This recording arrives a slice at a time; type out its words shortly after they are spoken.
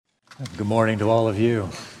Good morning to all of you.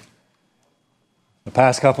 The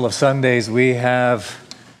past couple of Sundays we have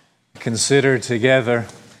considered together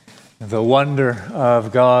the wonder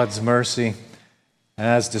of God's mercy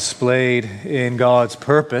as displayed in God's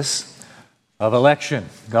purpose of election.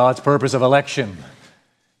 God's purpose of election.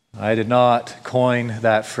 I did not coin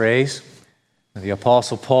that phrase. The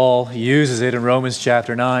Apostle Paul uses it in Romans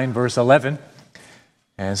chapter 9, verse 11.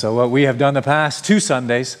 And so what we have done the past two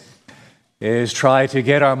Sundays is try to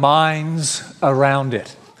get our minds around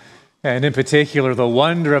it. And in particular, the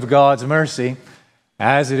wonder of God's mercy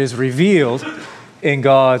as it is revealed in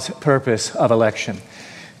God's purpose of election.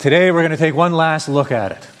 Today, we're going to take one last look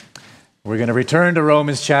at it. We're going to return to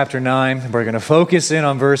Romans chapter 9. We're going to focus in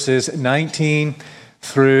on verses 19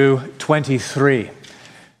 through 23.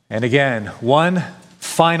 And again, one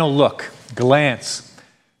final look, glance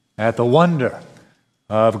at the wonder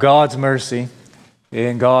of God's mercy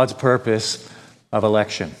in God's purpose of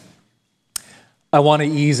election. I want to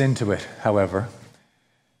ease into it, however.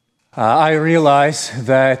 I realize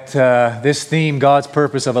that this theme, God's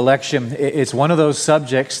purpose of election, it's one of those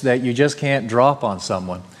subjects that you just can't drop on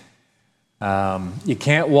someone. You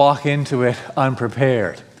can't walk into it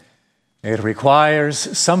unprepared. It requires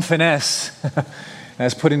some finesse,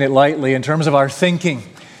 as putting it lightly, in terms of our thinking,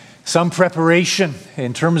 some preparation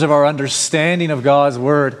in terms of our understanding of God's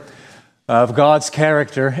Word, of God's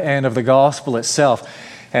character, and of the gospel itself.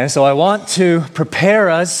 And so I want to prepare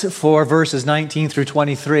us for verses 19 through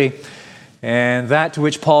 23, and that to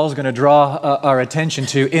which Paul's going to draw our attention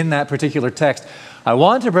to in that particular text. I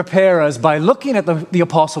want to prepare us by looking at the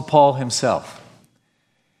Apostle Paul himself.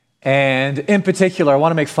 And in particular, I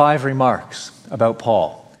want to make 5 remarks about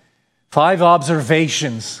Paul. 5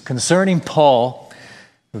 observations concerning Paul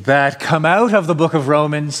that come out of the book of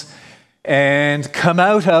Romans and come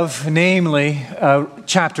out of, namely,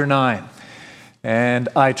 chapter 9. And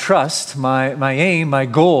I trust, my aim, my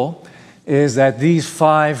goal, is that these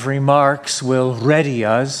 5 remarks will ready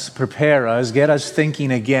us, prepare us, get us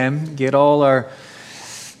thinking again, get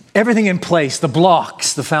everything in place, the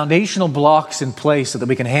blocks, the foundational blocks in place so that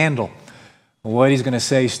we can handle what he's going to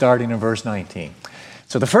say starting in verse 19.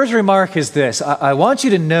 So the first remark is this. I want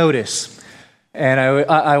you to notice, and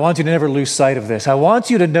I want you to never lose sight of this. I want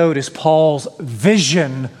you to notice Paul's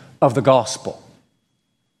vision of the gospel.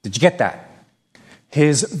 Did you get that?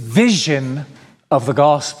 His vision of the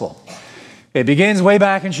gospel. It begins way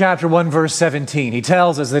back in chapter 1, verse 17. He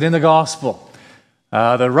tells us that in the gospel,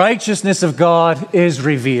 the righteousness of God is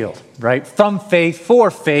revealed, right? From faith, for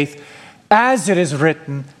faith, as it is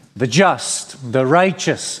written, the just, the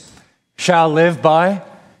righteous, shall live by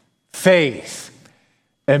faith.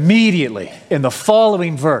 Immediately, in the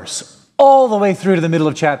following verse, all the way through to the middle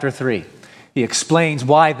of chapter 3, he explains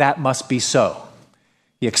why that must be so.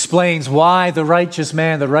 He explains why the righteous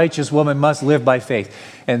man, the righteous woman must live by faith.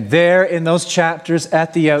 And there in those chapters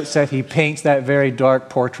at the outset, he paints that very dark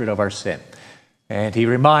portrait of our sin. And he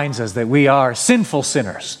reminds us that we are sinful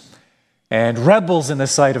sinners and rebels in the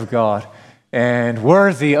sight of God and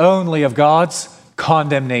worthy only of God's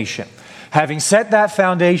condemnation. Having set that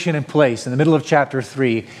foundation in place in the middle of chapter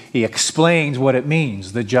 3, he explains what it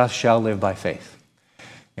means, the just shall live by faith.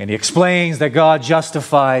 And he explains that God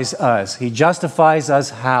justifies us. He justifies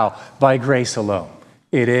us how? By grace alone.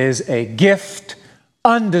 It is a gift,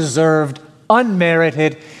 undeserved,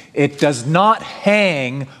 unmerited. It does not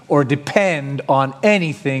hang or depend on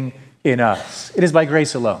anything in us. It is by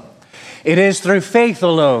grace alone. It is through faith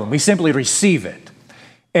alone. We simply receive it.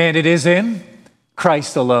 And it is in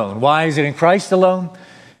Christ alone. Why is it in Christ alone?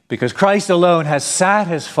 Because Christ alone has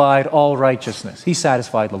satisfied all righteousness. He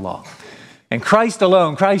satisfied the law. And Christ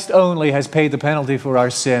alone, Christ only has paid the penalty for our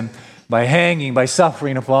sin by hanging, by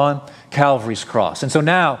suffering upon Calvary's cross. And so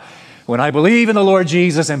now, when I believe in the Lord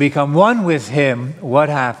Jesus and become one with him, what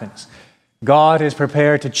happens? God is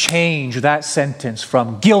prepared to change that sentence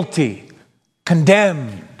from guilty,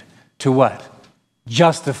 condemned, to what?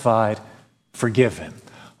 Justified, forgiven.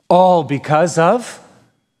 All because of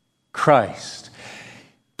Christ.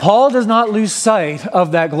 Paul does not lose sight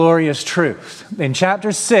of that glorious truth. In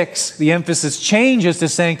chapter 6, the emphasis changes to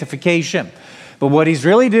sanctification. But what he's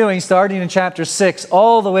really doing, starting in chapter 6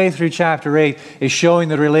 all the way through chapter 8, is showing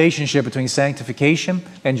the relationship between sanctification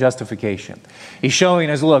and justification. He's showing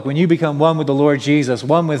us, look, when you become one with the Lord Jesus,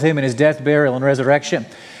 one with him in his death, burial, and resurrection,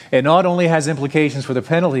 it not only has implications for the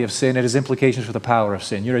penalty of sin, it has implications for the power of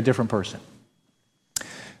sin. You're a different person.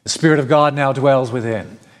 The Spirit of God now dwells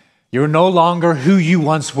within. You're no longer who you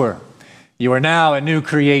once were. You are now a new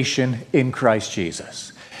creation in Christ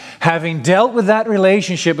Jesus. Having dealt with that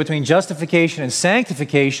relationship between justification and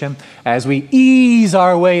sanctification, as we ease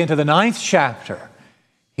our way into the 9th chapter,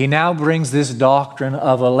 he now brings this doctrine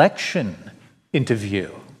of election into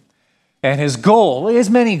view. And his goal, he has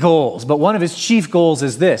many goals, but one of his chief goals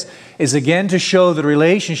is this, is again to show the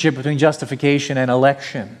relationship between justification and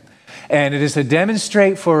election. And it is to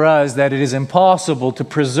demonstrate for us that it is impossible to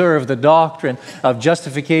preserve the doctrine of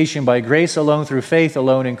justification by grace alone, through faith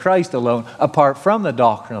alone, in Christ alone, apart from the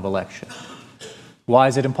doctrine of election. Why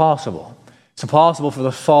is it impossible? It's impossible for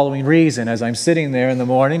the following reason. As I'm sitting there in the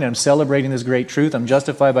morning and I'm celebrating this great truth, I'm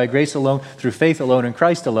justified by grace alone, through faith alone, in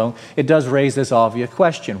Christ alone, it does raise this obvious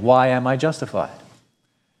question. Why am I justified?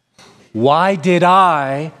 Why did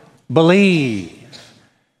I believe?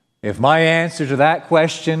 If my answer to that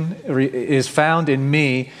question is found in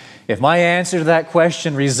me, if my answer to that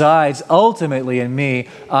question resides ultimately in me,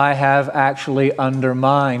 I have actually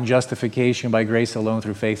undermined justification by grace alone,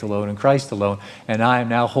 through faith alone, in Christ alone, and I am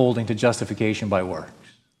now holding to justification by works.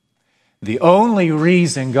 The only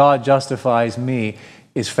reason God justifies me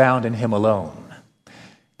is found in Him alone.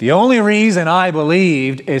 The only reason I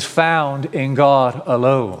believed is found in God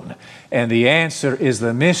alone. And the answer is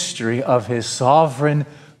the mystery of His sovereign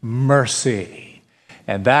mercy.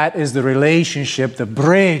 And that is the relationship, the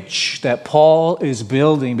bridge that Paul is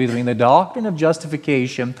building between the doctrine of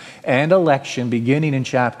justification and election, beginning in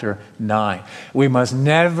chapter 9. We must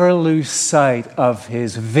never lose sight of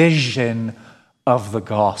his vision of the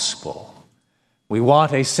gospel. We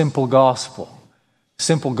want a simple gospel.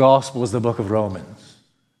 Simple gospel is the book of Romans.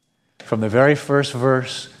 From the very first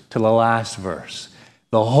verse to the last verse,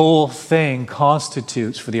 the whole thing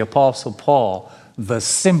constitutes for the Apostle Paul the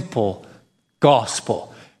simple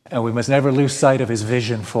gospel, and we must never lose sight of his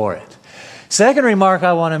vision for it. Second remark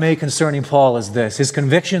I want to make concerning Paul is this, his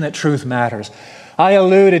conviction that truth matters. I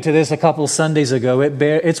alluded to this a couple of Sundays ago.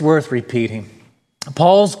 It's worth repeating.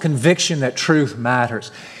 Paul's conviction that truth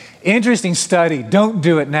matters. Interesting study. Don't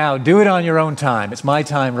do it now. Do it on your own time. It's my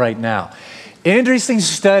time right now. Interesting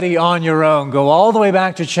study on your own. Go all the way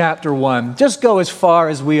back to chapter 1. Just go as far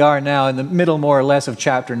as we are now in the middle, more or less, of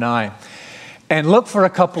chapter 9. And look for a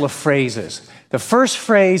couple of phrases. The first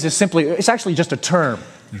phrase is simply, it's actually just a term,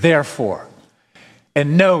 therefore.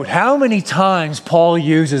 And note how many times Paul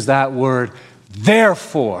uses that word,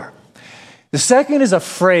 therefore. The second is a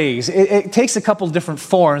phrase. It takes a couple of different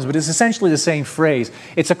forms, but it's essentially the same phrase.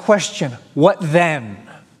 It's a question, what then?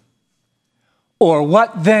 Or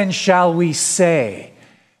what then shall we say?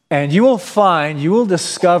 And you will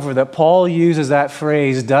discover that Paul uses that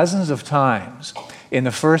phrase dozens of times in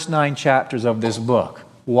the first 9 chapters of this book.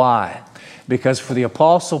 Why? Because for the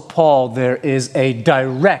Apostle Paul, there is a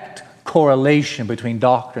direct correlation between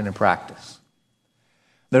doctrine and practice.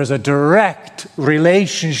 There's a direct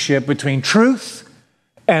relationship between truth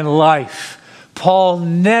and life. Paul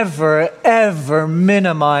never, ever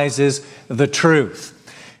minimizes the truth.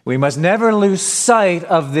 We must never lose sight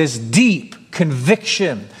of this deep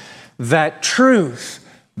conviction that truth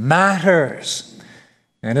matters.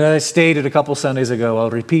 And as I stated a couple Sundays ago, I'll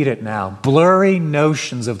repeat it now. Blurry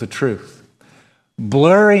notions of the truth,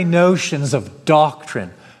 blurry notions of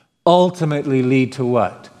doctrine ultimately lead to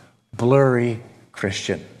what? Blurry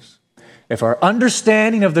Christians. If our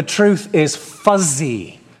understanding of the truth is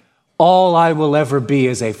fuzzy, all I will ever be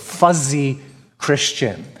is a fuzzy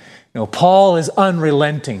Christian. Paul is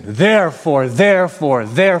unrelenting. Therefore,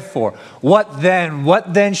 what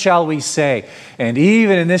then shall we say? And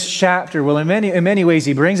even in this chapter, well, in many ways,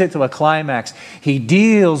 he brings it to a climax. He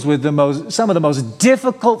deals with some of the most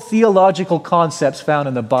difficult theological concepts found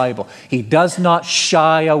in the Bible. He does not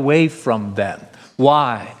shy away from them.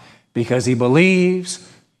 Why? Because he believes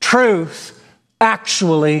truth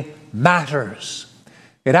actually matters.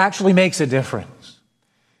 It actually makes a difference.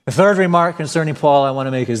 The third remark concerning Paul I want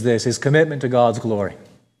to make is this, his commitment to God's glory.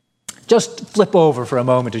 Just flip over for a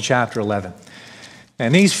moment to chapter 11.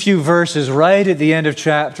 And these few verses right at the end of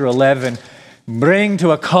chapter 11 bring to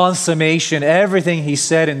a consummation everything he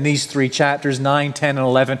said in these 3 chapters, 9, 10, and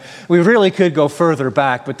 11. We really could go further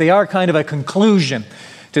back, but they are kind of a conclusion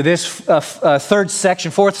to this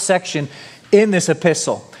fourth section in this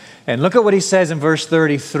epistle. And look at what he says in verse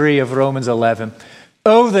 33 of Romans 11.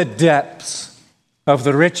 Oh, the depths of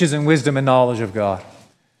the riches and wisdom and knowledge of God.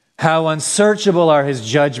 How unsearchable are his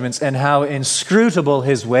judgments and how inscrutable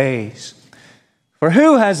his ways. For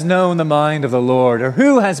who has known the mind of the Lord, or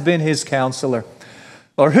who has been his counselor,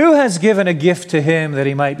 or who has given a gift to him that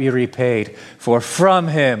he might be repaid? For from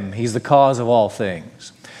him he's the cause of all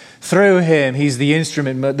things. Through him he's the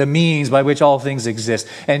instrument, the means by which all things exist.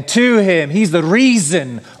 And to him he's the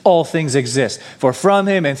reason all things exist. For from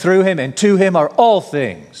him and through him and to him are all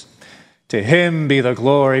things. To him be the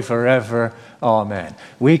glory forever. Amen.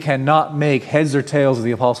 We cannot make heads or tails of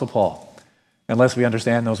the Apostle Paul unless we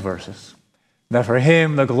understand those verses. That for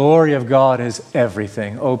him, the glory of God is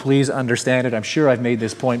everything. Oh, please understand it. I'm sure I've made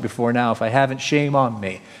this point before now. If I haven't, shame on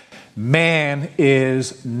me. Man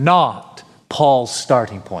is not Paul's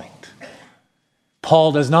starting point.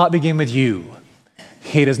 Paul does not begin with you.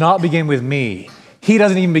 He does not begin with me. He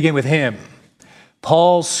doesn't even begin with him.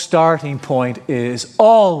 Paul's starting point is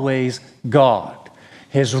always God.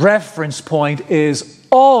 His reference point is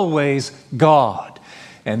always God.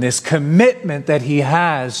 And this commitment that he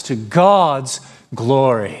has to God's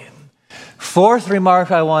glory. Fourth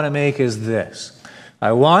remark I want to make is this.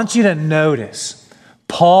 I want you to notice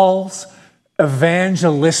Paul's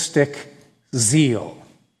evangelistic zeal.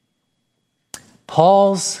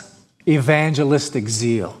 Paul's evangelistic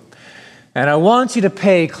zeal. And I want you to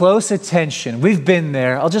pay close attention. We've been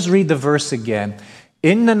there. I'll just read the verse again.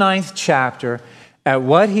 In the 9th chapter, at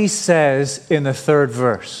what he says in the 3rd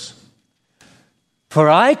verse. For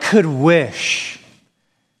I could wish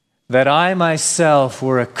that I myself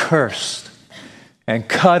were accursed and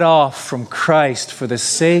cut off from Christ for the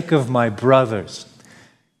sake of my brothers,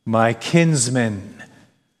 my kinsmen,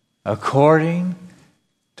 according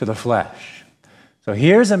to the flesh. So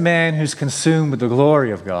here's a man who's consumed with the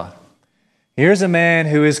glory of God. Here's a man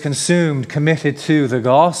who is consumed, committed to the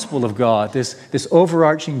gospel of God, this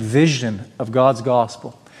overarching vision of God's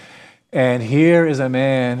gospel. And here is a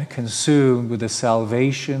man consumed with the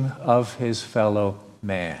salvation of his fellow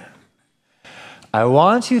man. I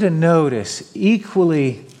want you to notice,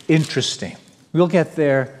 equally interesting, we'll get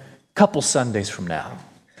there a couple Sundays from now,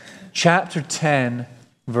 chapter 10,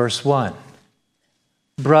 verse 1.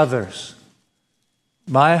 Brothers,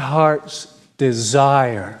 my heart's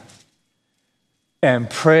desire and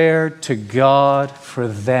prayer to God for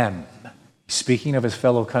them, speaking of his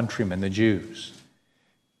fellow countrymen, the Jews,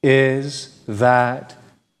 is that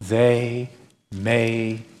they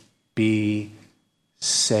may be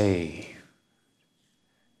saved.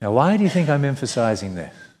 Now, why do you think I'm emphasizing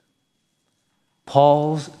this?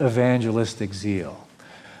 Paul's evangelistic zeal.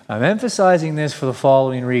 I'm emphasizing this for the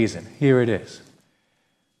following reason. Here it is.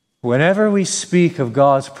 Whenever we speak of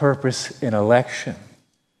God's purpose in election,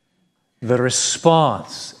 the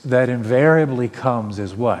response that invariably comes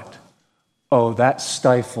is what? Oh, that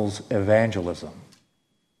stifles evangelism.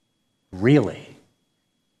 Really?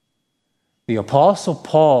 The Apostle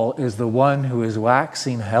Paul is the one who is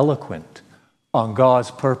waxing eloquent on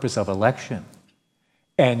God's purpose of election.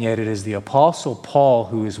 And yet it is the Apostle Paul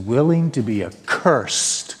who is willing to be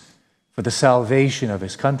accursed for the salvation of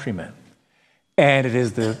his countrymen. And it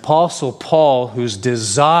is the Apostle Paul whose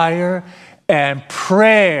desire and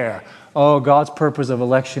prayer, God's purpose of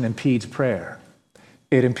election impedes prayer.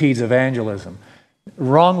 It impedes evangelism.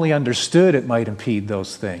 Wrongly understood, it might impede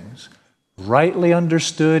those things. Rightly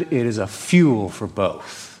understood, it is a fuel for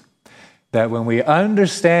both. That when we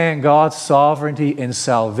understand God's sovereignty in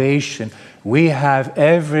salvation, we have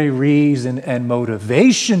every reason and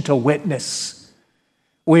motivation to witness.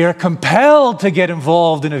 We are compelled to get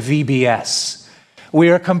involved in a VBS. We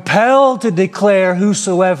are compelled to declare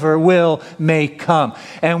whosoever will may come.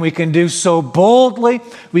 And we can do so boldly,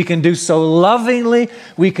 we can do so lovingly,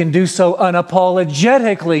 we can do so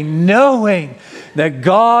unapologetically, knowing that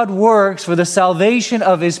God works for the salvation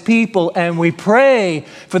of his people, and we pray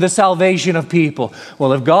for the salvation of people.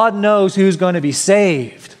 Well, if God knows who's going to be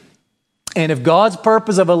saved, and if God's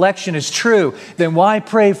purpose of election is true, then why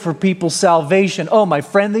pray for people's salvation? Oh, my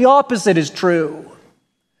friend, the opposite is true.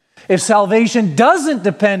 If salvation doesn't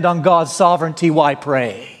depend on God's sovereignty, why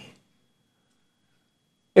pray?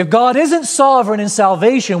 If God isn't sovereign in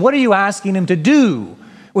salvation, what are you asking him to do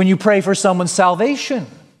when you pray for someone's salvation?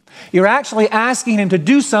 You're actually asking him to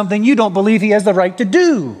do something you don't believe he has the right to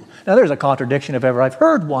do. Now, there's a contradiction if ever I've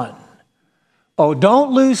heard one. Oh,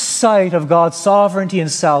 don't lose sight of God's sovereignty and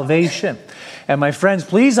salvation. And my friends,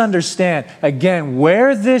 please understand, again,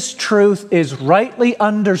 where this truth is rightly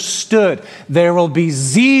understood, there will be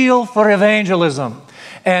zeal for evangelism,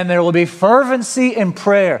 and there will be fervency in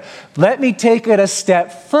prayer. Let me take it a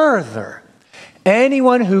step further.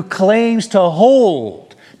 Anyone who claims to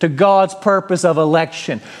hold to God's purpose of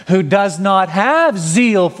election, who does not have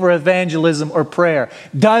zeal for evangelism or prayer,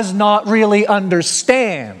 does not really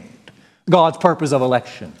understand God's purpose of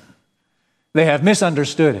election. They have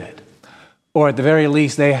misunderstood it. Or at the very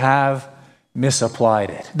least, they have misapplied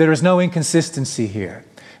it. There is no inconsistency here.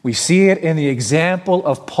 We see it in the example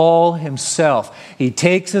of Paul himself. He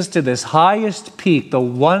takes us to this highest peak, the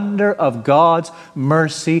wonder of God's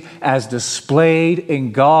mercy as displayed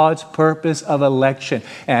in God's purpose of election.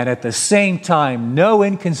 And at the same time, no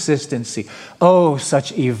inconsistency. Oh,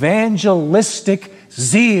 such evangelistic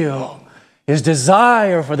zeal. his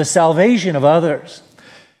desire for the salvation of others,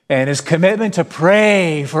 and his commitment to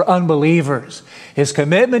pray for unbelievers, his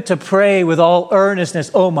commitment to pray with all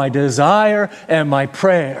earnestness. Oh, my desire and my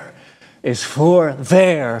prayer is for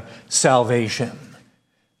their salvation.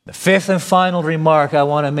 The fifth and final remark I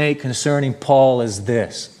want to make concerning Paul is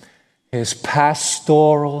this: his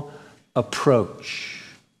pastoral approach.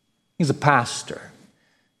 He's a pastor.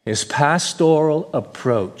 His pastoral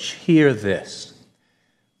approach. Hear this.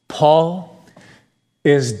 Paul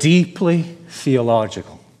is deeply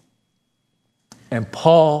theological. And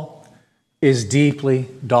Paul is deeply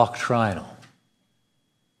doctrinal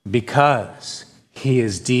because he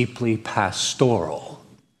is deeply pastoral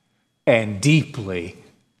and deeply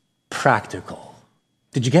practical.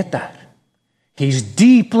 Did you get that? He's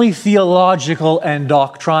deeply theological and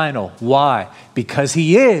doctrinal. Why? Because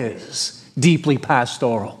he is deeply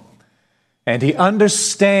pastoral. And he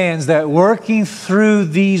understands that working through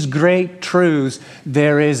these great truths,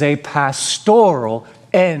 there is a pastoral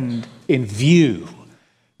end in view,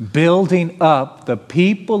 building up the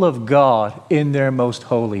people of God in their most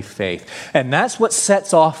holy faith. And that's what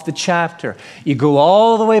sets off the chapter. You go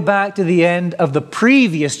all the way back to the end of the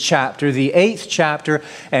previous chapter, the 8th chapter,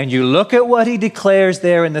 and you look at what he declares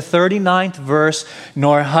there in the 39th verse: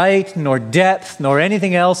 nor height, nor depth, nor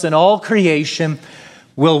anything else in all creation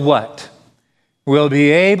will what? Will be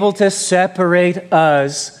able to separate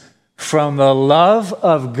us from the love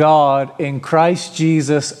of God in Christ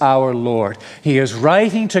Jesus our Lord. He is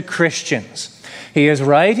writing to Christians. He is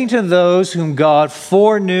writing to those whom God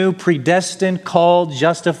foreknew, predestined, called,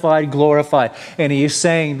 justified, glorified. And he is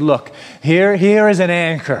saying, look, here is an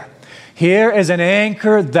anchor. Here is an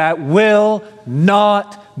anchor that will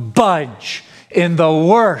not budge in the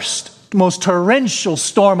worst, most torrential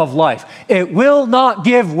storm of life. It will not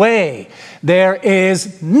give way. There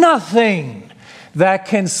is nothing that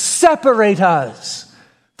can separate us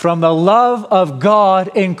from the love of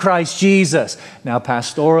God in Christ Jesus. Now,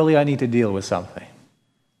 pastorally, I need to deal with something.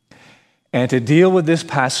 And to deal with this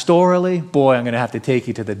pastorally, boy, I'm going to have to take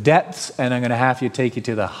you to the depths, and I'm going to have to take you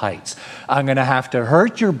to the heights. I'm going to have to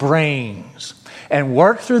hurt your brains and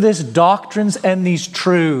work through these doctrines and these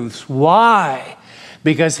truths. Why?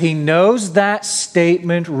 Because he knows that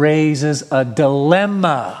statement raises a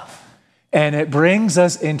dilemma. And it brings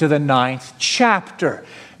us into the 9th chapter.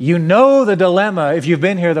 You know the dilemma if you've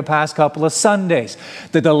been here the past couple of Sundays.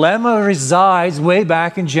 The dilemma resides way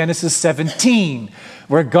back in Genesis 17,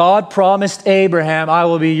 where God promised Abraham, I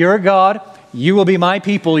will be your God, you will be my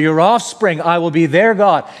people, your offspring, I will be their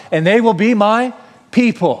God, and they will be my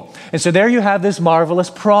people. And so there you have this marvelous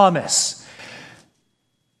promise.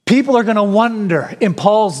 People are going to wonder in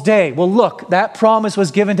Paul's day, well, look, that promise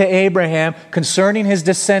was given to Abraham concerning his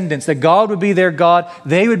descendants, that God would be their God,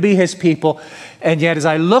 they would be his people. And yet, as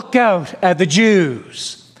I look out at the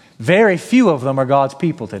Jews, very few of them are God's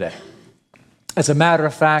people today. As a matter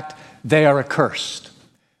of fact, they are accursed.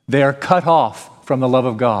 They are cut off from the love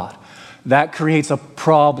of God. That creates a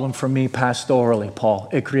problem for me pastorally, Paul.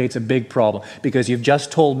 It creates a big problem because you've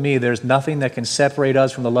just told me there's nothing that can separate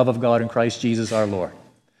us from the love of God in Christ Jesus our Lord.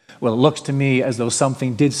 Well, it looks to me as though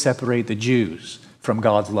something did separate the Jews from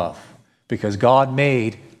God's love because God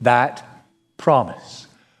made that promise.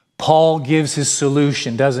 Paul gives his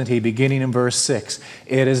solution, doesn't he, beginning in verse 6.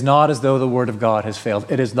 It is not as though the word of God has failed.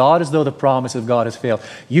 It is not as though the promise of God has failed.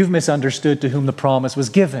 You've misunderstood to whom the promise was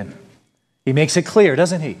given. He makes it clear,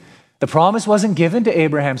 doesn't he? The promise wasn't given to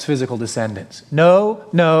Abraham's physical descendants. No,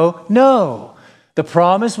 no, no. The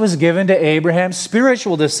promise was given to Abraham's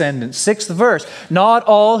spiritual descendants. 6th verse. Not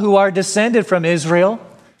all who are descended from Israel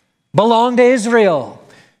belong to Israel.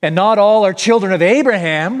 And not all are children of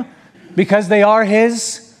Abraham because they are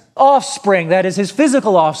his offspring. That is his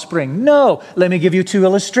physical offspring. No. Let me give you 2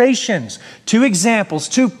 illustrations, 2 examples,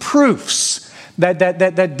 2 proofs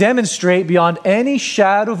that demonstrate beyond any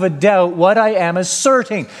shadow of a doubt what I am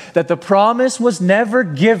asserting, that the promise was never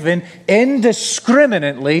given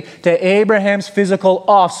indiscriminately to Abraham's physical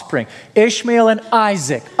offspring. Ishmael and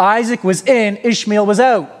Isaac. Isaac was in, Ishmael was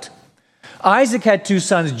out. Isaac had 2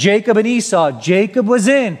 sons, Jacob and Esau. Jacob was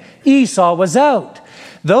in, Esau was out.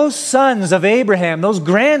 Those sons of Abraham, those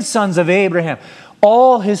grandsons of Abraham,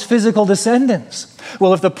 all his physical descendants.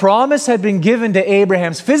 Well, if the promise had been given to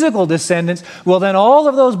Abraham's physical descendants, well, then all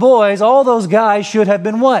of those boys, all those guys should have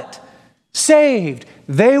been what? Saved.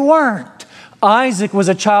 They weren't. Isaac was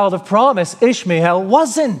a child of promise. Ishmael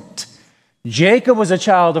wasn't. Jacob was a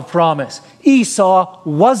child of promise. Esau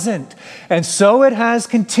wasn't. And so it has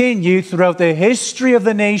continued throughout the history of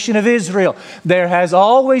the nation of Israel. There has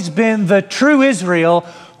always been the true Israel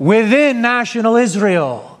within national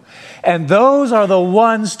Israel. And those are the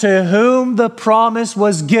ones to whom the promise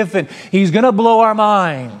was given. He's going to blow our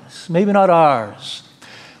minds. Maybe not ours,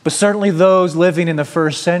 but certainly those living in the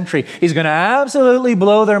first century. He's going to absolutely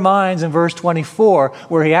blow their minds in verse 24,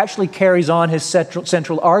 where he actually carries on his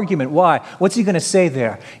central argument. Why? What's he going to say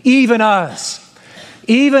there? Even us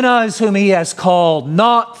whom he has called,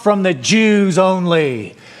 not from the Jews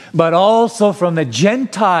only, but also from the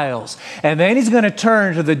Gentiles. And then he's going to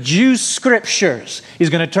turn to the Jews' scriptures. He's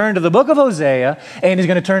going to turn to the book of Hosea, and he's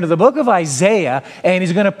going to turn to the book of Isaiah, and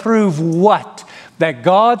he's going to prove what? That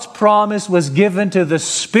God's promise was given to the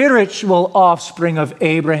spiritual offspring of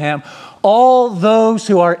Abraham, all those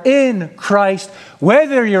who are in Christ.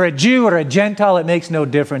 Whether you're a Jew or a Gentile, it makes no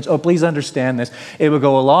difference. Oh, please understand this. It will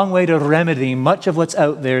go a long way to remedying much of what's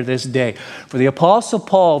out there this day. For the Apostle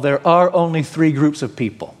Paul, there are only three groups of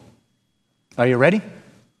people. Are you ready?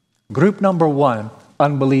 Group number one,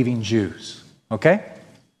 unbelieving Jews. Okay?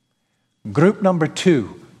 Group number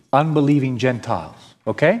two, unbelieving Gentiles.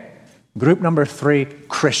 Okay? Group number three,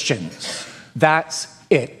 Christians. That's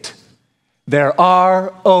it. There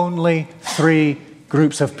are only three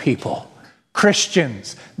groups of people.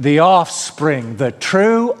 Christians, the offspring, the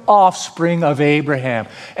true offspring of Abraham,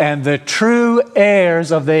 and the true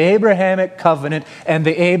heirs of the Abrahamic covenant and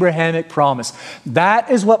the Abrahamic promise.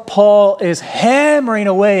 That is what Paul is hammering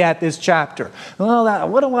away at this chapter. Well,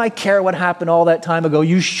 what do I care what happened all that time ago?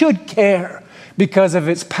 You should care because of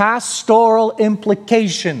its pastoral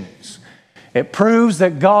implications. It proves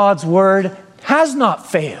that God's word has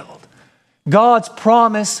not failed. God's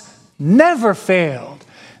promise never failed.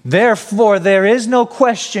 Therefore, there is no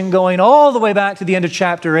question going all the way back to the end of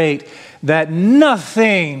chapter 8 that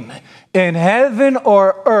nothing in heaven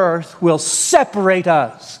or earth will separate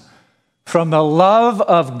us from the love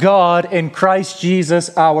of God in Christ Jesus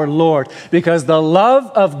our Lord. Because the love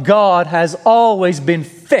of God has always been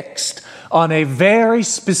fixed on a very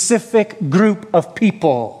specific group of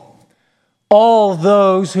people. All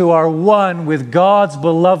those who are one with God's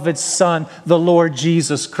beloved Son, the Lord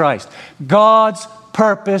Jesus Christ. God's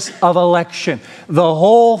purpose of election. The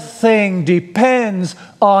whole thing depends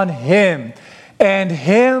on Him and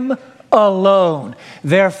Him alone.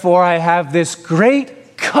 Therefore, I have this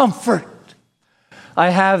great comfort. I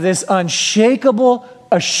have this unshakable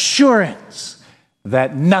assurance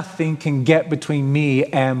that nothing can get between me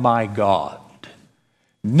and my God.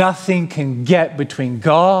 Nothing can get between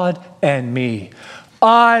God and me.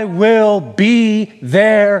 I will be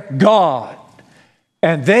their God,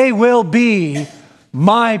 and they will be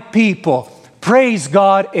my people. Praise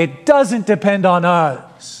God, it doesn't depend on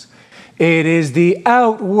us. It is the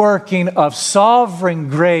outworking of sovereign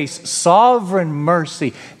grace, sovereign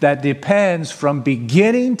mercy that depends from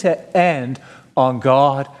beginning to end on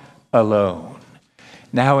God alone.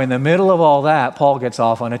 Now, in the middle of all that, Paul gets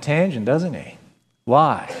off on a tangent, doesn't he?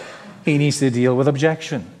 Why? He needs to deal with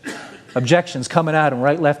objection. Objections coming at him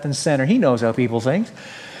right, left, and center. He knows how people think.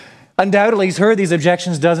 Undoubtedly, he's heard these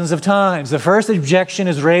objections dozens of times. The first objection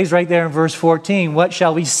is raised right there in verse 14. What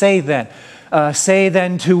shall we say then? Say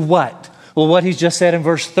then to what? Well, what he's just said in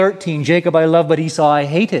verse 13. Jacob I love, but Esau I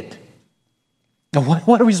hated. Now,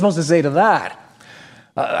 what are we supposed to say to that?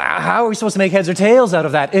 How are we supposed to make heads or tails out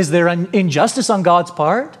of that? Is there an injustice on God's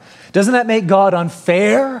part? Doesn't that make God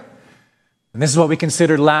unfair? And this is what we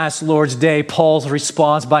considered last Lord's Day, Paul's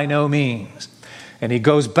response by no means. And he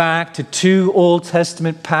goes back to two Old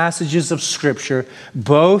Testament passages of Scripture,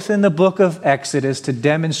 both in the book of Exodus, to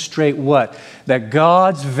demonstrate what? That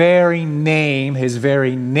God's very name, His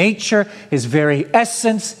very nature, His very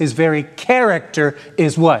essence, His very character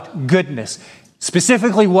is what? Goodness.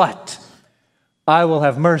 Specifically what? I will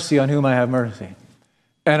have mercy on whom I have mercy,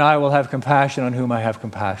 and I will have compassion on whom I have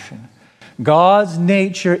compassion. God's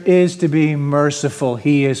nature is to be merciful.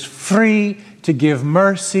 He is free to give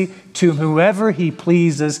mercy to whoever He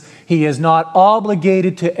pleases. He is not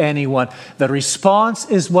obligated to anyone. The response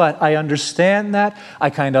is what? I understand that. I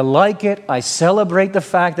kind of like it. I celebrate the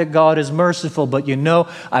fact that God is merciful, but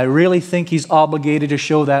I really think He's obligated to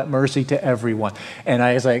show that mercy to everyone. And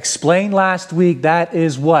as I explained last week, that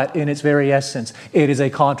is what? In its very essence, it is a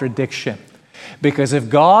contradiction. Because if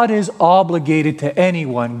God is obligated to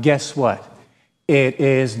anyone, guess what? It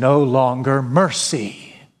is no longer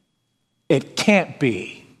mercy. It can't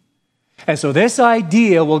be. And so this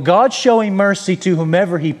idea, well, God's showing mercy to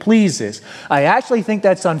whomever He pleases, I actually think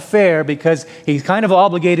that's unfair because He's kind of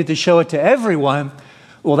obligated to show it to everyone.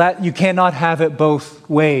 Well, that you cannot have it both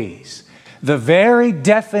ways. The very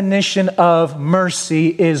definition of mercy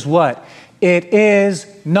is what? It is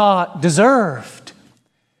not deserved.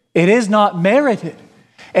 It is not merited.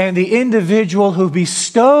 And the individual who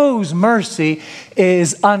bestows mercy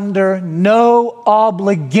is under no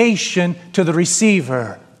obligation to the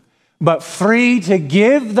receiver, but free to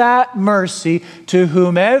give that mercy to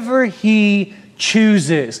whomever he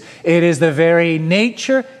chooses. It is the very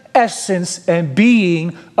nature, essence, and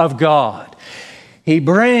being of God. He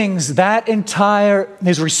brings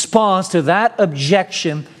his response to that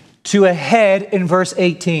objection to a head in verse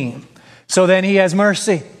 18. So then he has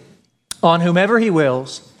mercy on whomever he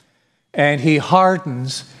wills, and he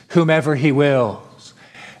hardens whomever he wills.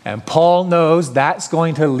 And Paul knows that's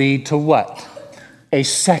going to lead to what? A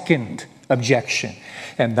second objection.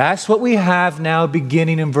 And that's what we have now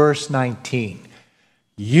beginning in verse 19.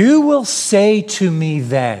 You will say to me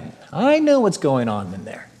then, I know what's going on in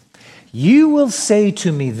there. You will say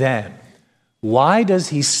to me then, why does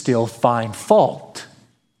he still find fault?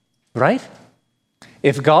 Right?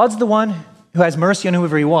 If God's the one who has mercy on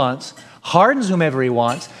whoever he wants, hardens whomever he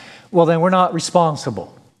wants, well, then we're not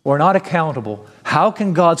responsible. We're not accountable. How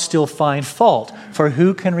can God still find fault? For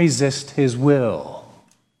who can resist his will?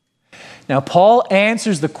 Now, Paul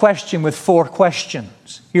answers the question with 4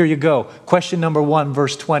 questions. Here you go. Question number 1,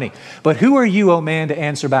 verse 20. But who are you, O man, to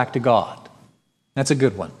answer back to God? That's a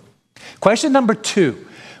good one. Question number 2.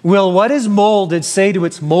 Will what is molded say to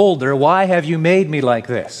its molder, why have you made me like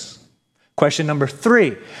this? Question number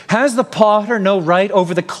 3, has the potter no right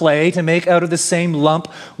over the clay to make out of the same lump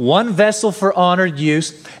one vessel for honored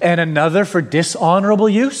use and another for dishonorable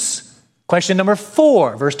use? Question number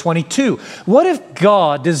 4, verse 22, what if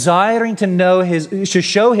God, desiring to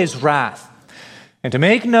show his wrath and to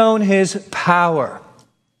make known his power,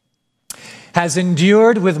 has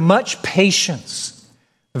endured with much patience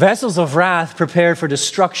vessels of wrath prepared for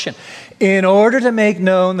destruction, in order to make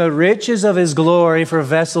known the riches of his glory for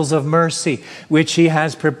vessels of mercy, which he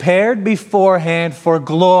has prepared beforehand for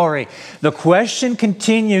glory. The question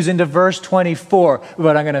continues into verse 24,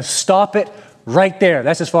 but I'm going to stop it right there.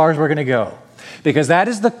 That's as far as we're going to go, because that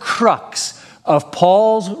is the crux of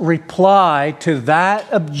Paul's reply to that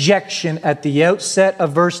objection at the outset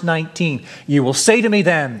of verse 19. You will say to me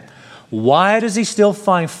then, why does he still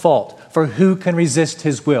find fault? For who can resist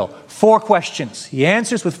his will? 4 questions. He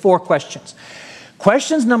answers with 4 questions.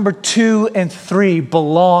 Questions number 2 and 3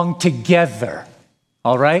 belong together.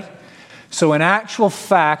 All right? So in actual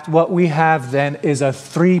fact, what we have then is a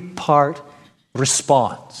 3-part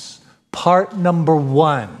response. Part number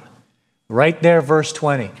 1, right there, verse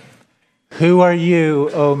 20. Who are you,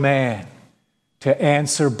 O man, to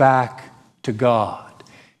answer back to God?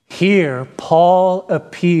 Here, Paul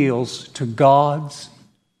appeals to God's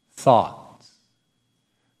thoughts.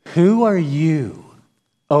 Who are you,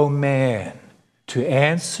 O man, to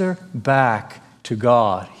answer back to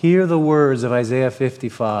God? Hear the words of Isaiah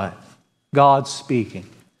 55. God speaking.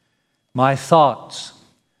 My thoughts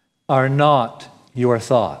are not your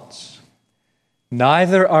thoughts,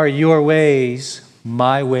 neither are your ways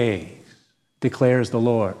my ways, declares the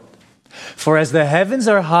Lord. For as the heavens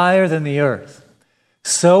are higher than the earth,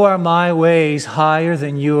 so are my ways higher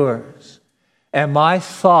than yours, and my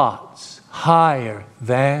thoughts higher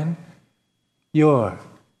than yours.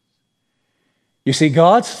 You see,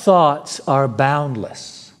 God's thoughts are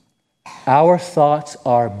boundless. Our thoughts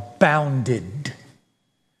are bounded.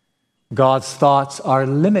 God's thoughts are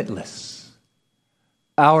limitless.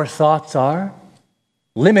 Our thoughts are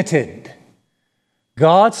limited.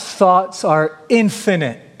 God's thoughts are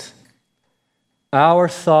infinite. Our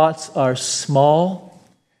thoughts are small,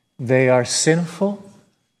 they are sinful,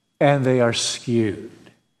 and they are skewed.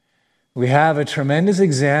 We have a tremendous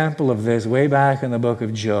example of this way back in the book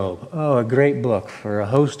of Job. Oh, a great book for a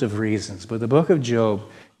host of reasons. But the book of Job,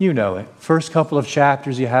 you know it. First couple of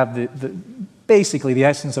chapters, you have basically the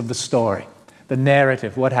essence of the story, the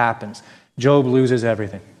narrative, what happens. Job loses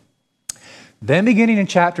everything. Then beginning in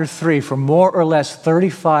chapter 3, for more or less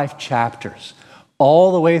 35 chapters,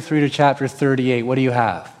 all the way through to chapter 38, what do you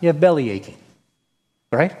have? You have belly aching,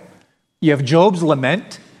 right? You have Job's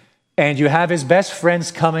lament, and you have his best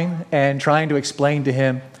friends coming and trying to explain to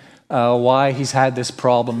him why he's had this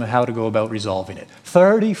problem and how to go about resolving it.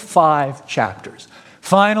 35 chapters.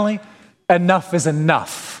 Finally, enough is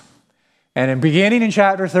enough. And beginning in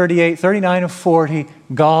chapter 38, 39, and 40,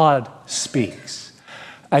 God speaks.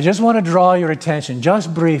 I just want to draw your attention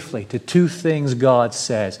just briefly to 2 things God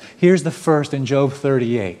says. Here's the first in Job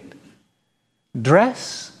 38.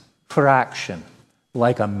 Dress for action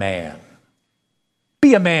like a man.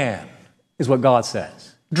 Be a man, is what God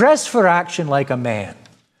says. Dress for action like a man.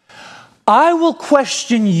 I will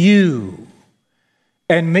question you,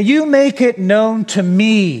 and may you make it known to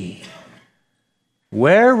me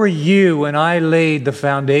Where were you when I laid the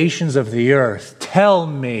foundations of the earth? Tell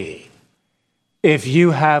me if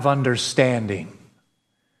you have understanding.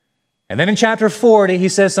 And then in chapter 40, he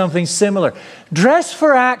says something similar. Dress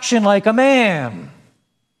for action like a man.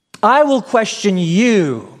 I will question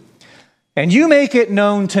you, and you make it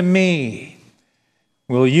known to me.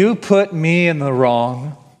 Will you put me in the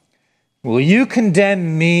wrong? Will you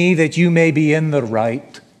condemn me that you may be in the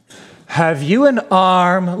right? Have you an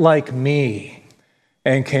arm like me?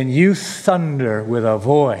 And can you thunder with a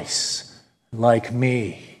voice like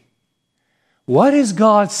me? What is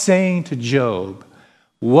God saying to Job?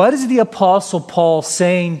 What is the Apostle Paul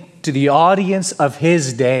saying to the audience of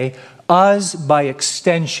his day, us by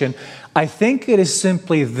extension? I think it is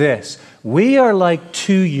simply this. We are like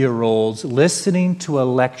 2-year-olds listening to a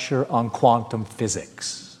lecture on quantum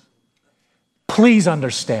physics. Please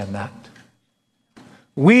understand that.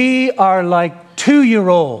 We are like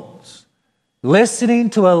 2-year-olds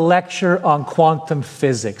listening to a lecture on quantum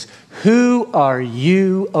physics. Who are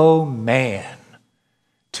you, oh man,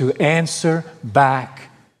 to answer back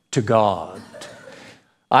to God?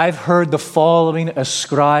 I've heard the following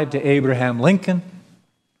ascribed to Abraham Lincoln.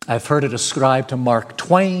 I've heard it ascribed to Mark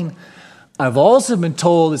Twain. I've also been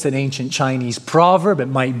told it's an ancient Chinese proverb. It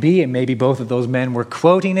might be, and maybe both of those men were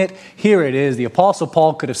quoting it. Here it is. The Apostle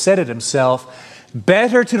Paul could have said it himself.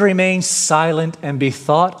 Better to remain silent and be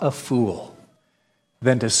thought a fool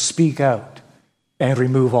than to speak out and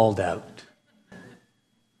remove all doubt.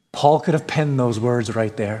 Paul could have penned those words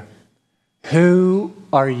right there. Who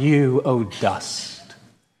are you, O dust?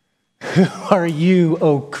 Who are you,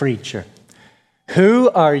 O creature? Who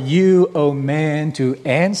are you, O man, to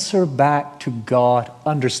answer back to God?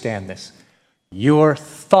 Understand this. Your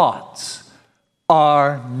thoughts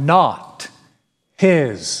are not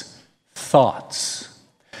his thoughts.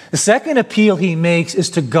 The second appeal he makes is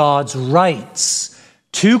to God's rights.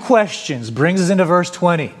 2 questions brings us into verse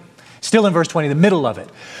 20. Still in verse 20, the middle of it.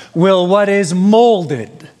 Will what is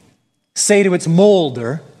molded say to its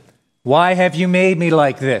molder, why have you made me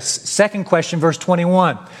like this? Second question, verse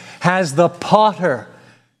 21. Has the potter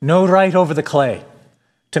no right over the clay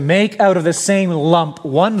to make out of the same lump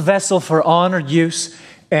one vessel for honored use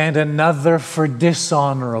and another for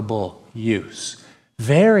dishonorable use?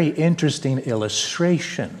 Very interesting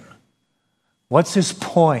illustration. What's his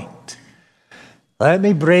point? Let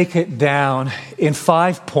me break it down in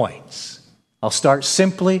 5 points. I'll start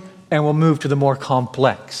simply and we'll move to the more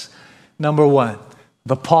complex. Number 1,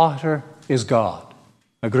 the potter is God.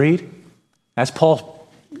 Agreed? That's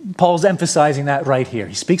Paul's emphasizing that right here.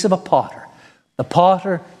 He speaks of a potter. The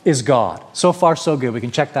potter is God. So far, so good. We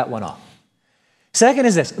can check that one off. Second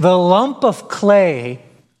is this. The lump of clay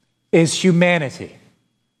is humanity.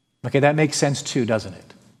 Okay, that makes sense too, doesn't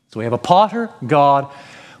it? So we have a potter, God.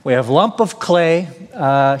 We have lump of clay,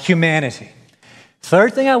 humanity.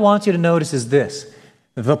 Third thing I want you to notice is this.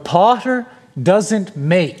 The potter doesn't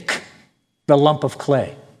make the lump of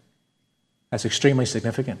clay. That's extremely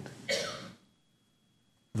significant.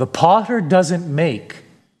 The potter doesn't make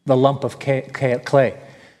the lump of clay.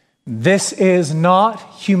 This is not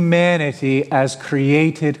humanity as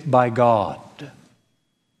created by God.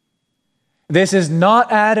 This is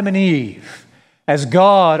not Adam and Eve, as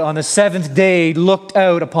God on the 7th day looked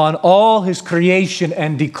out upon all his creation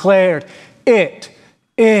and declared, it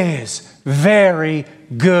is very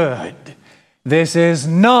good. This is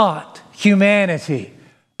not humanity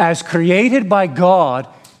as created by God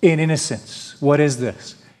in innocence. What is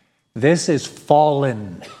this? This is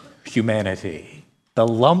fallen humanity, the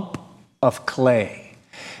lump of clay.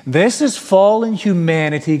 This is fallen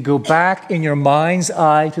humanity. Go back in your mind's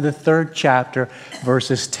eye to the 3rd chapter,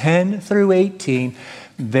 verses 10 through 18.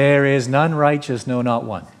 There is none righteous, no, not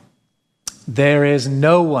one. There is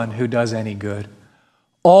no one who does any good.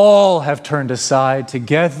 All have turned aside.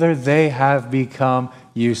 Together they have become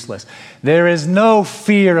useless. There is no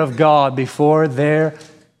fear of God before their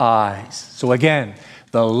eyes. So again,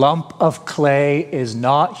 the lump of clay is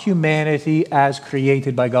not humanity as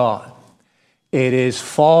created by God. It is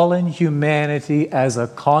fallen humanity as a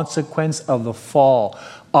consequence of the fall,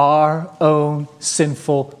 our own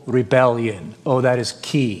sinful rebellion. Oh, that is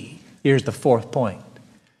key. Here's the 4th point.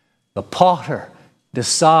 The potter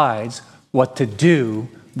decides what to do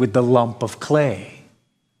with the lump of clay.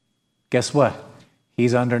 Guess what?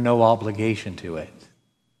 He's under no obligation to it.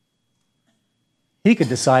 He could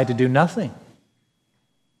decide to do nothing.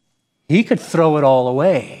 He could throw it all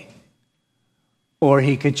away. Or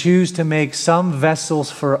he could choose to make some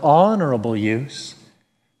vessels for honorable use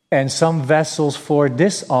and some vessels for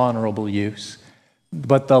dishonorable use.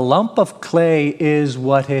 But the lump of clay is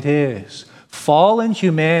what it is. Fallen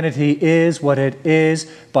humanity is what it is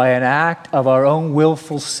by an act of our own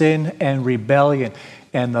willful sin and rebellion.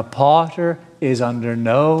 And the potter is under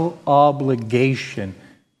no obligation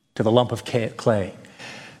to the lump of clay.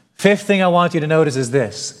 Fifth thing I want you to notice is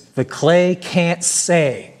this. The clay can't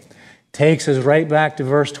say. Takes us right back to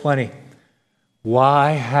verse 20.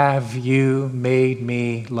 Why have you made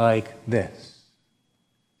me like this?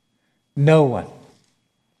 No one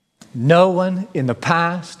in the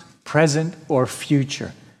past, present, or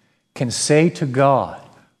future can say to God,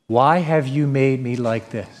 why have you made me like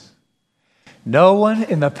this? No one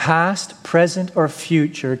in the past, present, or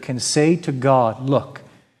future can say to God, look,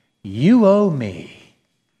 you owe me.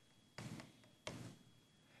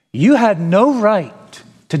 You had no right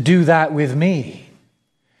to do that with me.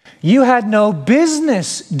 You had no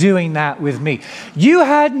business doing that with me. You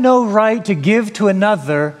had no right to give to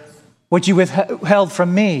another what you withheld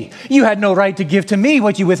from me. You had no right to give to me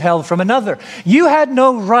what you withheld from another. You had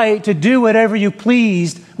no right to do whatever you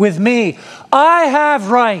pleased with me. I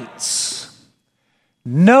have rights.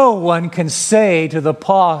 No one can say to the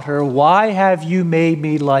potter, why have you made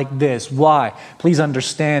me like this? Why? Please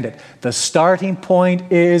understand it. The starting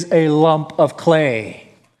point is a lump of clay.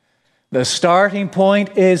 The starting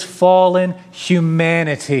point is fallen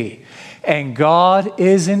humanity. And God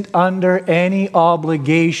isn't under any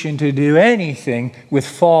obligation to do anything with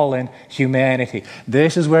fallen humanity.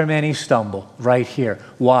 This is where many stumble, right here.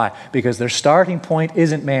 Why? Because their starting point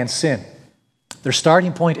isn't man's sin. Their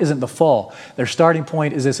starting point isn't the fall. Their starting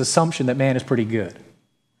point is this assumption that man is pretty good.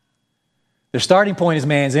 Their starting point is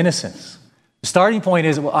man's innocence. The starting point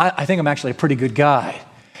is, well, I think I'm actually a pretty good guy.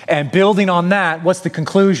 And building on that, what's the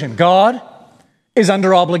conclusion? God is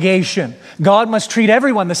under obligation. God must treat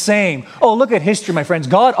everyone the same. Oh, look at history, my friends.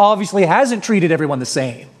 God obviously hasn't treated everyone the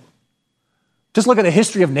same. Just look at the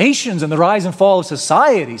history of nations and the rise and fall of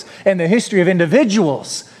societies and the history of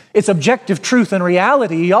individuals. It's objective truth and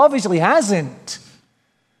reality. He obviously hasn't.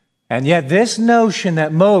 And yet this notion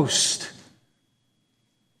that most,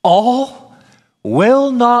 all,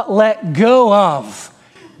 will not let go of,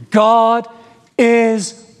 God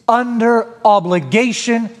is under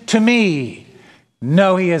obligation to me.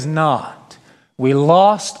 No, he is not. We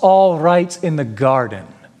lost all rights in the garden.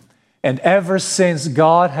 And ever since,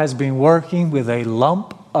 God has been working with a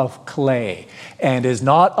lump of clay and is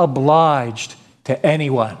not obliged to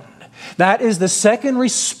anyone. That is the second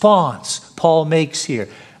response Paul makes here,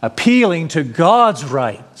 appealing to God's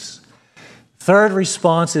rights. Third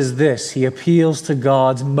response is this. He appeals to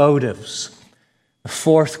God's motives. The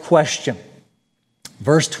fourth question,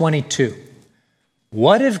 verse 22.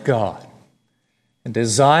 What if God,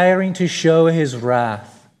 desiring to show his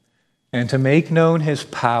wrath and to make known his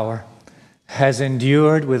power, has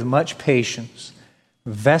endured with much patience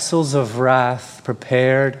vessels of wrath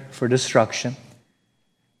prepared for destruction,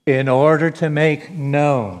 in order to make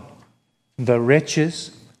known the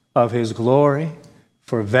riches of his glory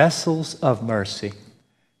for vessels of mercy,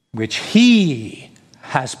 which he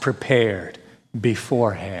has prepared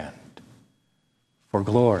beforehand for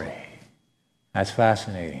glory. That's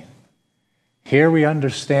fascinating. Here we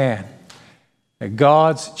understand that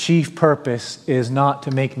God's chief purpose is not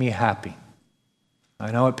to make me happy.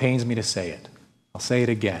 I know it pains me to say it. I'll say it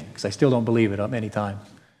again because I still don't believe it many times.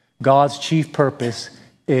 God's chief purpose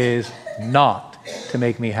is not to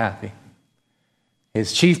make me happy.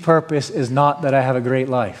 His chief purpose is not that I have a great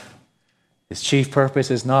life. His chief purpose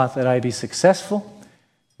is not that I be successful.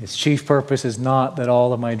 His chief purpose is not that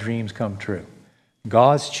all of my dreams come true.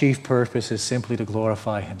 God's chief purpose is simply to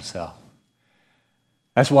glorify himself.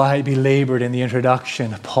 That's why I belabored in the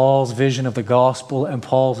introduction Paul's vision of the gospel and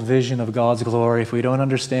Paul's vision of God's glory. If we don't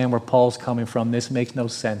understand where Paul's coming from, this makes no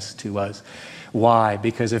sense to us. Why?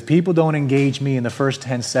 Because if people don't engage me in the first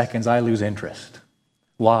 10 seconds, I lose interest.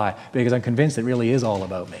 Why? Because I'm convinced it really is all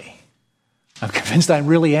about me. I'm convinced I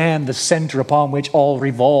really am the center upon which all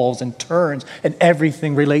revolves and turns and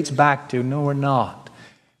everything relates back to. No, we're not.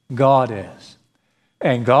 God is.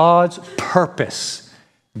 And God's purpose,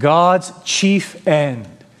 God's chief end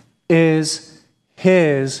is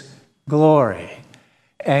his glory.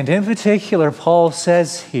 And in particular, Paul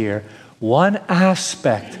says here, one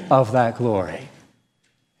aspect of that glory,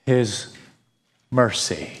 his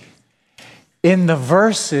mercy. In the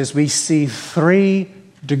verses, we see 3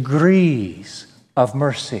 degrees of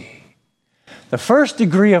mercy. The first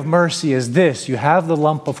degree of mercy is this. You have the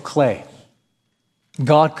lump of clay.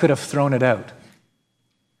 God could have thrown it out.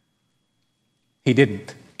 He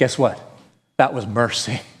didn't. Guess what? That was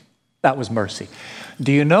mercy. That was mercy.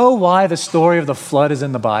 Do you know why the story of the flood is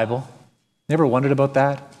in the Bible? Never wondered about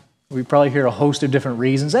that? We probably hear a host of different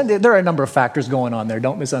reasons, and there are a number of factors going on there.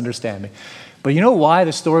 Don't misunderstand me. But you know why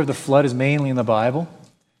the story of the flood is mainly in the Bible?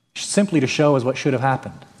 Simply to show us what should have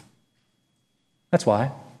happened. That's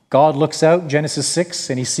why. God looks out, Genesis 6,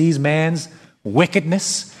 and he sees man's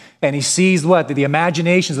wickedness, and he sees what? That the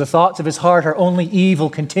imaginations, the thoughts of his heart are only evil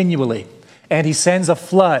continually. And he sends a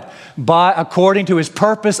flood. According to his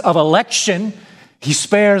purpose of election, he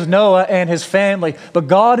spares Noah and his family. But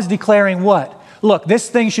God is declaring what? Look, this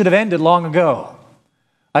thing should have ended long ago.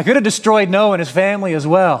 I could have destroyed Noah and his family as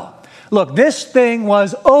well. Look, this thing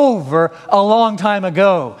was over a long time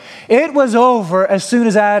ago. It was over as soon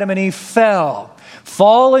as Adam and Eve fell.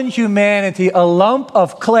 Fallen humanity, a lump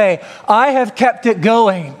of clay. I have kept it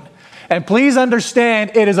going. And please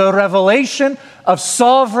understand, it is a revelation of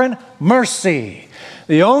sovereign mercy.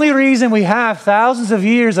 The only reason we have thousands of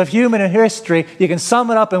years of human history, you can sum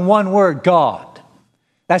it up in one word: God.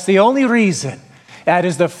 That's the only reason. That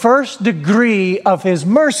is the first degree of his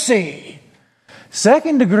mercy.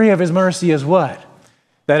 Second degree of his mercy is what?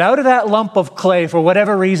 That out of that lump of clay, for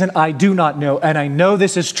whatever reason, I do not know, and I know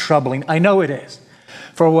this is troubling, I know it is.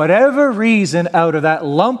 For whatever reason, out of that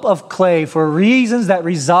lump of clay, for reasons that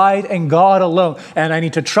reside in God alone, and I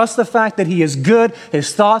need to trust the fact that he is good,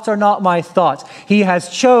 his thoughts are not my thoughts, he has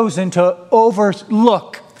chosen to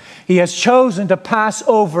overlook, he has chosen to pass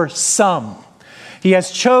over some. He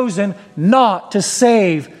has chosen not to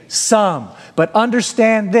save some. But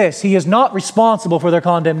understand this, he is not responsible for their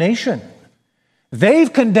condemnation.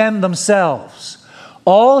 They've condemned themselves.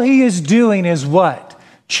 All he is doing is what?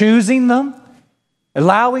 Choosing them,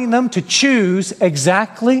 allowing them to choose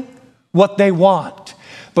exactly what they want.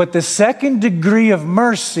 But the second degree of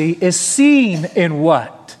mercy is seen in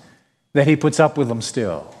what? That he puts up with them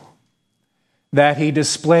still. That he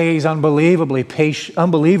displays unbelievable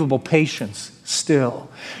patience still.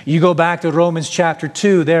 You go back to Romans chapter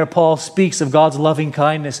 2, there Paul speaks of God's loving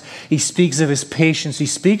kindness. He speaks of his patience. He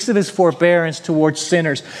speaks of his forbearance towards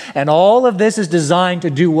sinners. And all of this is designed to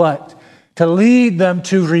do what? To lead them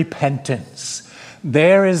to repentance.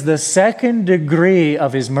 There is the second degree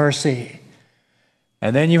of his mercy.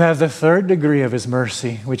 And then you have the third degree of his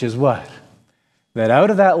mercy, which is what? That out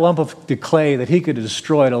of that lump of clay that he could have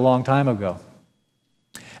destroyed a long time ago,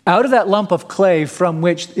 out of that lump of clay from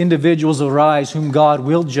which individuals arise whom God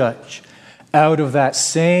will judge, out of that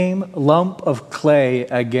same lump of clay,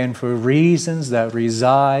 again for reasons that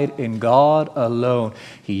reside in God alone,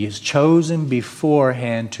 he is chosen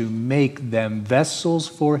beforehand to make them vessels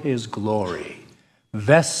for his glory,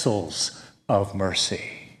 vessels of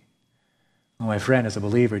mercy. Oh, my friend, as a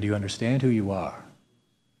believer, do you understand who you are?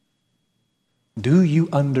 Do you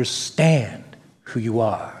understand who you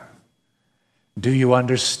are? Do you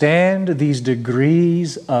understand these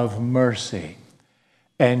degrees of mercy?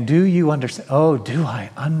 And do you understand? Oh, do I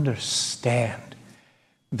understand?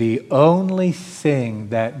 The only thing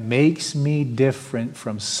that makes me different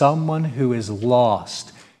from someone who is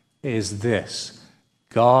lost is this: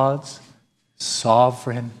 God's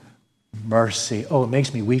sovereign mercy. Oh, it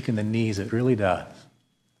makes me weak in the knees. It really does.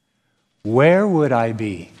 Where would I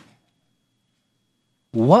be?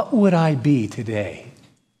 What would I be today?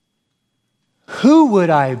 Who would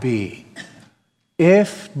I be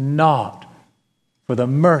if not for the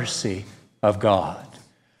mercy of God?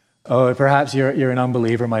 Oh, perhaps you're an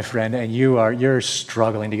unbeliever, my friend, and you're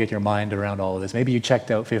struggling to get your mind around all of this. Maybe you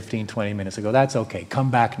checked out 15, 20 minutes ago. That's okay. Come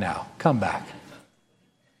back now. Come back.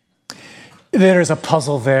 There's a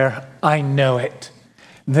puzzle there. I know it.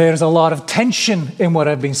 There's a lot of tension in what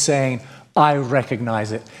I've been saying. I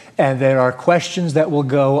recognize it. And there are questions that will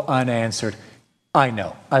go unanswered. I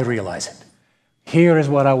know. I realize it. Here is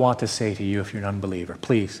what I want to say to you if you're an unbeliever.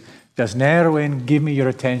 Please, just narrow in, give me your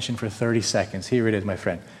attention for 30 seconds. Here it is, my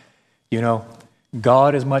friend. You know,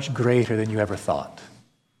 God is much greater than you ever thought.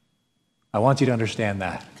 I want you to understand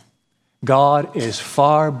that. God is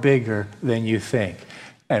far bigger than you think,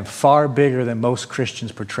 and far bigger than most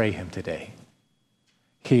Christians portray him today.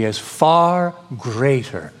 He is far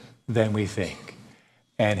greater than we think,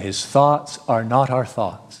 and his thoughts are not our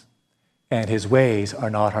thoughts, and his ways are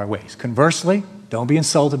not our ways. Conversely, don't be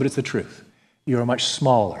insulted, but it's the truth. You are much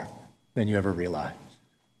smaller than you ever realized.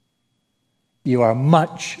 You are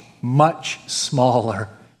much, much smaller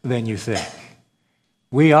than you think.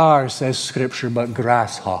 We are, says Scripture, but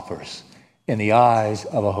grasshoppers in the eyes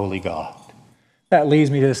of a holy God. That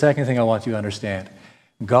leads me to the second thing I want you to understand.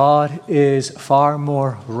 God is far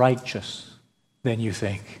more righteous than you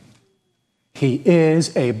think. He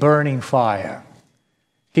is a burning fire.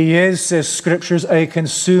 He is, says Scriptures, a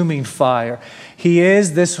consuming fire. He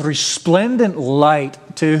is this resplendent light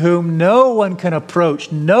to whom no one can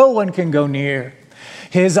approach, no one can go near.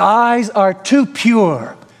 His eyes are too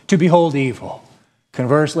pure to behold evil.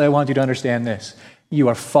 Conversely, I want you to understand this. You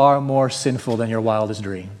are far more sinful than your wildest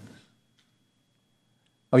dream.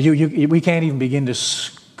 Oh, we can't even begin to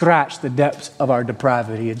scratch the depths of our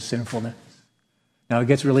depravity and sinfulness. Now, it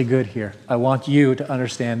gets really good here. I want you to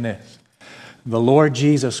understand this. The Lord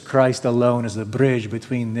Jesus Christ alone is the bridge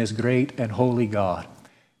between this great and holy God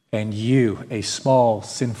and you, a small,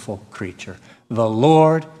 sinful creature. The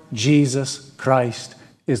Lord Jesus Christ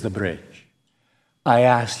is the bridge. I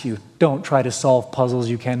ask you, don't try to solve puzzles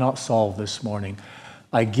you cannot solve this morning.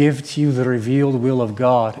 I give to you the revealed will of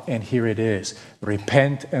God, and here it is.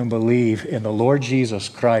 Repent and believe in the Lord Jesus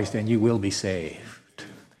Christ, and you will be saved.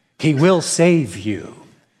 He will save you.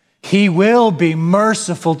 He will be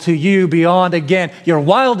merciful to you beyond, again, your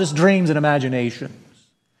wildest dreams and imaginations.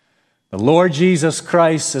 The Lord Jesus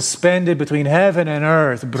Christ suspended between heaven and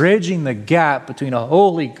earth, bridging the gap between a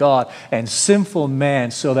holy God and sinful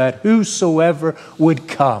man, so that whosoever would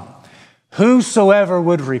come, whosoever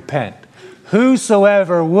would repent,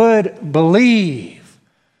 whosoever would believe,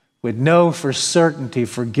 would know for certainty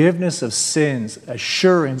forgiveness of sins,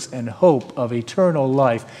 assurance and hope of eternal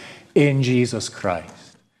life in Jesus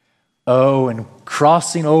Christ. Oh, and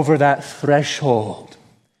crossing over that threshold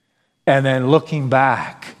and then looking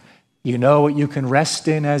back, you know what you can rest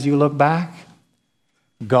in as you look back?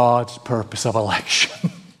 God's purpose of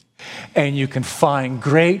election. And you can find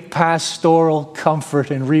great pastoral comfort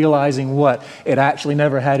in realizing what? It actually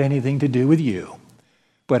never had anything to do with you.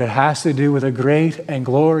 But it has to do with a great and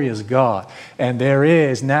glorious God. And there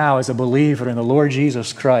is now, as a believer in the Lord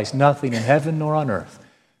Jesus Christ, nothing in heaven nor on earth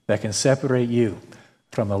that can separate you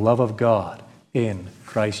from the love of God in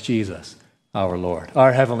Christ Jesus our Lord.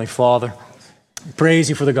 Our Heavenly Father, praise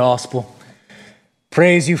you for the gospel.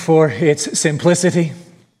 Praise you for its simplicity.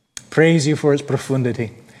 Praise you for its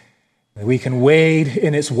profundity. We can wade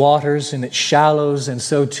in its waters, in its shallows, and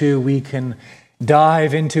so too we can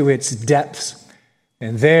dive into its depths.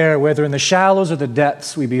 And there, whether in the shallows or the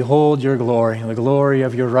depths, we behold your glory, the glory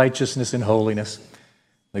of your righteousness and holiness,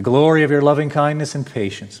 the glory of your loving kindness and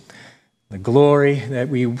patience, the glory that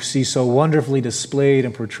we see so wonderfully displayed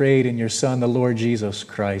and portrayed in your Son, the Lord Jesus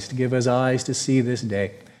Christ. Give us eyes to see this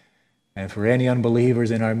day. And for any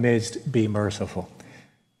unbelievers in our midst, be merciful.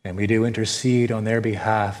 And we do intercede on their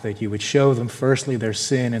behalf that you would show them, firstly, their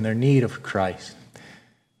sin and their need of Christ.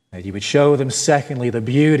 That you would show them, secondly, the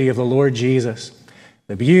beauty of the Lord Jesus.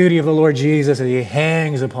 The beauty of the Lord Jesus as he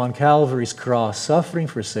hangs upon Calvary's cross, suffering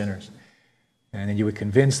for sinners. And that you would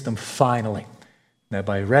convince them, finally, that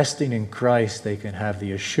by resting in Christ, they can have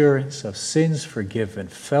the assurance of sins forgiven,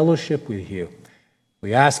 fellowship with you.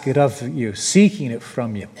 We ask it of you, seeking it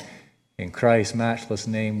from you. In Christ's matchless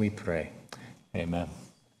name we pray. Amen.